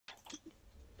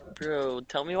Bro,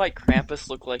 tell me why Krampus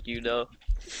look like you, though.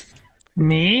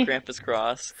 Me? Krampus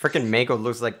Cross. Freaking Mako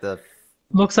looks like the.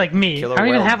 Looks like me. Killer I don't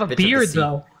even whale have a bitch of the beard sea.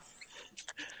 though.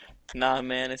 Nah,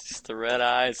 man, it's just the red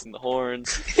eyes and the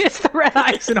horns. It's the red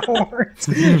eyes and horns.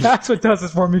 That's what does it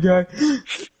for me, guy.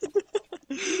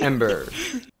 Ember.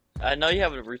 I know you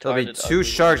have a retarded. There'll be two ugly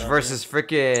sharks one, versus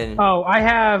freaking. Oh, I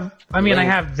have. I mean, I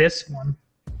Link. have this one.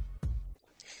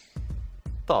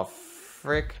 The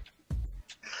frick?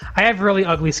 I have really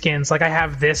ugly skins. Like I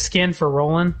have this skin for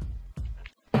rolling.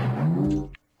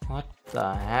 What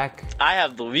the heck? I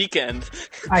have the weekend.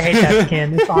 I hate that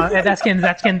skin. It's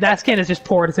on, that skin is just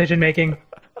poor decision making.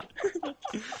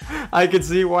 I can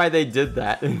see why they did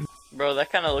that. Bro,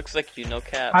 that kind of looks like you, no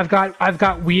cap. I've got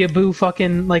weeaboo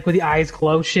fucking like with the eyes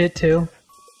glow shit too.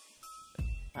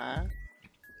 Huh?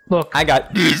 Look, I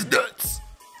got these nuts.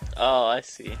 Oh, I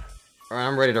see. Alright,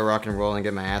 I'm ready to rock and roll and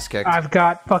get my ass kicked. I've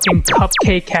got fucking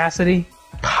Cupcake Cassidy,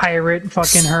 pirate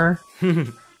fucking her.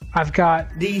 I've got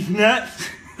These nuts.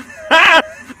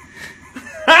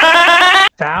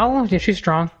 Val. Yeah, she's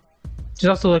strong. She's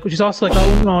also like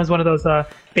one of those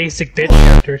basic bitch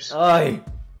characters. Ay,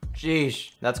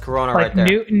 sheesh, that's Corona Like right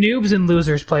there. noobs and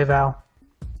losers play Val.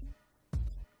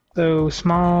 So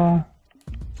small.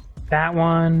 That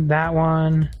one. That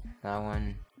one. That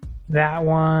one. That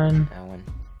one. That one.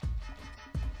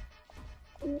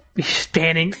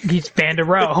 He's banned a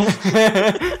row.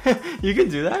 You can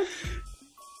do that?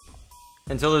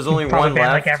 Until there's only Probably one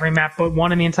ban left. like every map but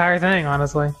one in the entire thing,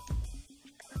 honestly.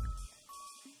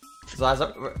 So that's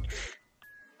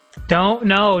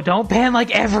Don't ban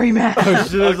like every map. oh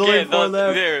shit, there's Okay, only four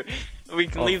left. there. We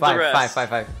can leave five, the rest.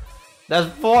 Five.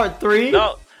 That's 4, 3,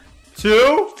 No.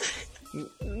 2. I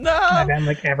No. ban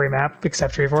like every map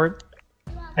except Treefort.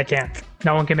 I can't.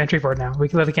 No one can ban Treefort now. We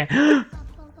literally can't.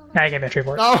 Now you can ban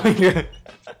Treefort. Oh my god.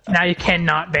 Now you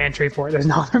cannot ban Treefort. There's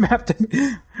no other map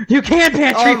to. You can't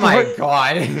ban Oh Treefort. my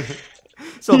god.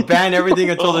 So ban everything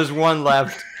until there's one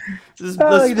left. Just, Oh,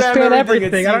 let's you just spam ban everything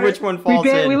everything. and see which one falls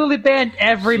we in. We literally banned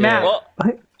every Shit. map. Well,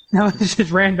 No, it's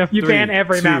just random. You 3, ban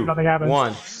every 2, map, nothing happens.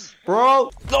 1.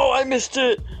 Bro. no, I missed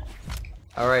it.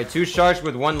 Alright, 2 sharks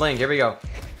with 1 link. Here we go.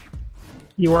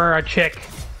 You are a chick.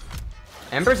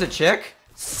 Ember's a chick?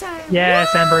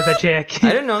 Yes, Ember's a chick. I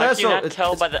didn't know How that. can you So not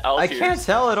tell by the L I tiers? can't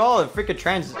tell at all. It freaking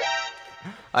trans.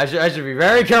 I should be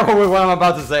very careful with what I'm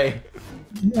about to say.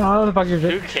 No, what the fuck you're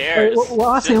Who cares? Well,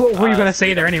 honestly, Just, what were you gonna say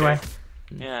speed there up anyway?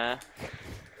 Yeah.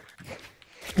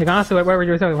 Like honestly, what were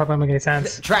you saying? Probably make any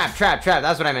sense. Trap.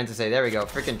 That's what I meant to say. There we go.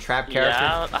 Freaking trap character.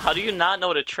 Yeah. How do you not know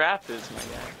what a trap is, my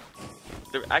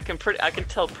guy? I can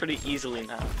tell pretty easily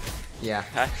now. Yeah.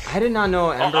 I did not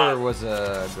know Ember was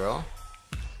a girl.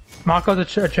 Mako's a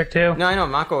chick too. No, I know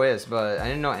Mako is, but I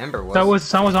didn't know Ember was.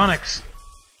 So was Onyx.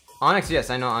 Onyx, yes,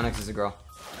 I know Onyx is a girl.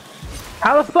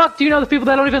 How the fuck do you know the people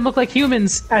that don't even look like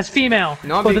humans as female?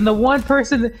 No, but then the one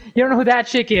person you don't know who that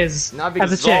chick is Not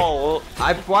as a because- chick. Oh,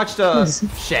 I watched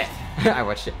shit.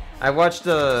 I watched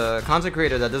a content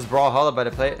creator that does Brawlhalla by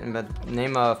the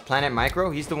name of Planet Micro.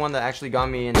 He's the one that actually got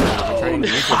me into returning to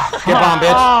YouTube. Get on,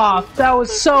 bitch. Oh, that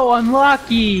was so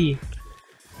unlucky.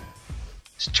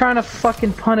 Just trying to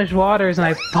fucking punish Waters and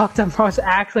I fucked up. I was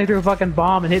accidentally threw a fucking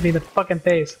bomb and hit me in the fucking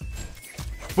face.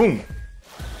 Boom.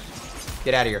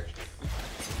 Get out of here.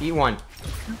 Eat one.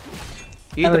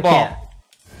 Eat I the really ball.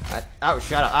 Oh,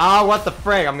 shut up. Oh, what the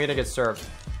frig? I'm gonna get served.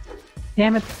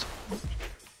 Damn it.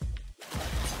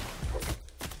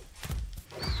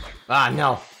 Ah,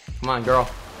 no. Come on, girl.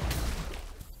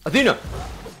 Athena!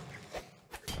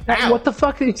 Ow. What the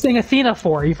fuck are you saying Athena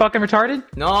for? Are you fucking retarded?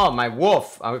 No, my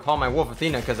wolf. I would call my wolf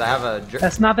Athena because I have a...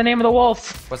 That's not the name of the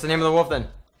wolf. What's the name of the wolf then?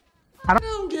 I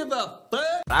don't give a fuck.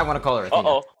 I want to call her Athena.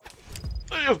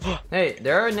 uh-oh. Hey,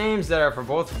 there are names that are for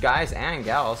both guys and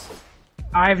gals.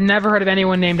 I've never heard of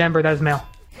anyone named Ember that is male.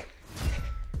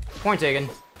 Point taken.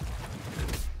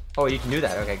 Oh, you can do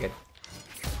that. Okay, good.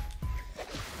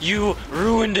 You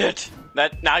ruined it.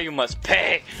 Now you must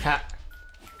pay. Ha.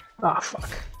 Oh, fuck.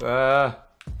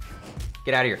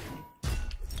 Get out of here.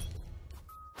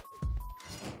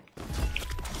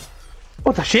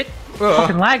 What the shit?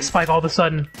 Fucking lag spike all of a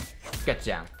sudden. Get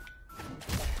down.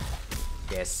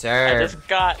 Yes, I sir. just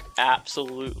got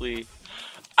absolutely.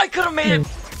 I could have made it.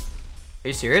 Are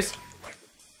you serious?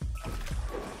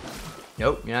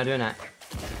 Nope, you're not doing that.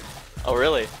 Oh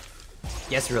really?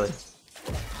 Yes, really.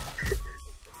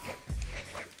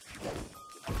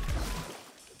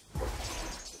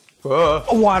 Whoa.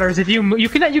 Waters, if you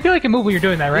can only move when you're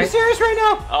doing that, Are you right? serious right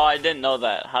now? Oh, I didn't know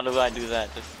that. How do I do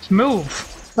that? Just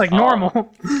Move like Oh.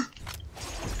 normal.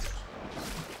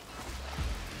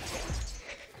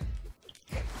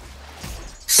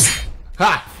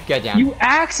 Ha! Get down. You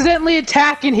accidentally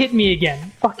attack and hit me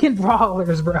again. Fucking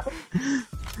Brawlers, bro.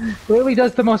 Literally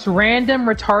does the most random,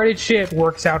 retarded shit,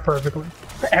 works out perfectly.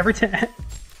 Every time.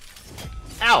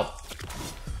 Ow!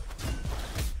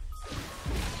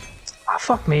 Ah,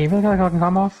 fuck me. You really gotta fucking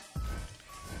come off?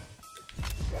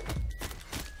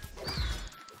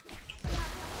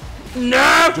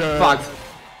 No! Fuck.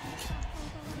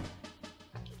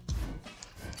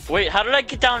 Wait, how did I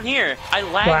get down here? I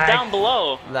lagged Lag. down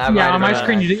below. Yeah, on my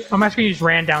screen, you just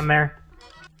ran down there.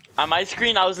 On my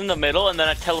screen, I was in the middle, and then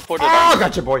I teleported. Oh,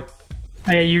 gotcha, boy.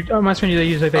 Oh, yeah, on my screen, you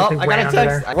usually Oh, basically I got ran a under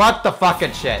text. there. What the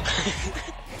fucking shit?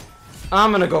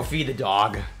 I'm gonna go feed the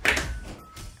dog.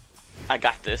 I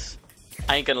got this.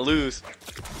 I ain't gonna lose.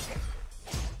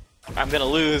 I'm gonna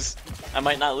lose. I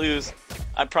might not lose.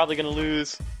 I'm probably gonna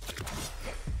lose.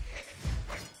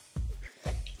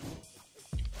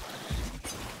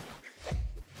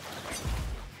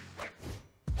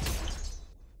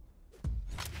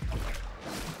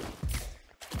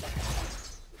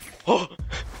 Oh!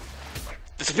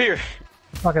 Disappear!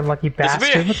 Fucking lucky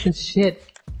bastard. Disappear. What the shit?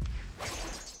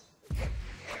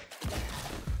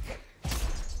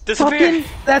 Disappear! Fucking,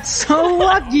 that's so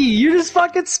lucky! You're just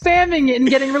fucking spamming it and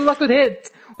getting really luck with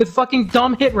hits. With fucking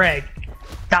dumb hit reg.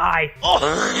 Die.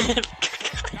 Oh.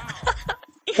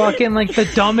 Fucking like the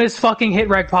dumbest fucking hit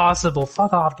reg possible.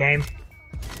 Fuck off, game.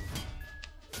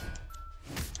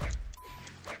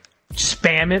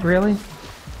 Spam it, really?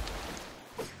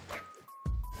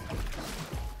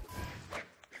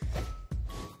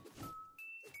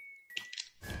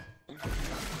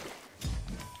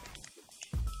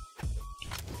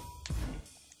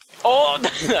 Oh,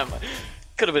 that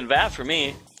could have been bad for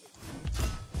me.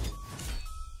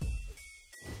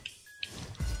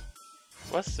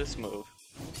 What's this move?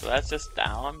 So that's just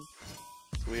down.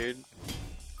 It's weird.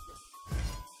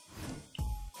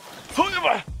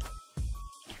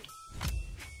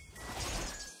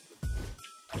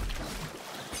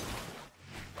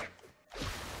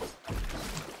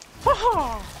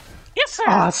 Yes, sir.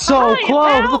 Ah, so Hi,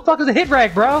 close! pal. What the fuck is a hit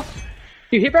reg, bro?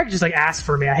 Dude, hit reg just like asked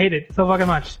for me. I hate it so fucking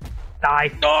much.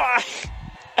 Die. Oh,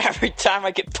 every time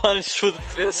I get punished with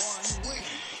fists.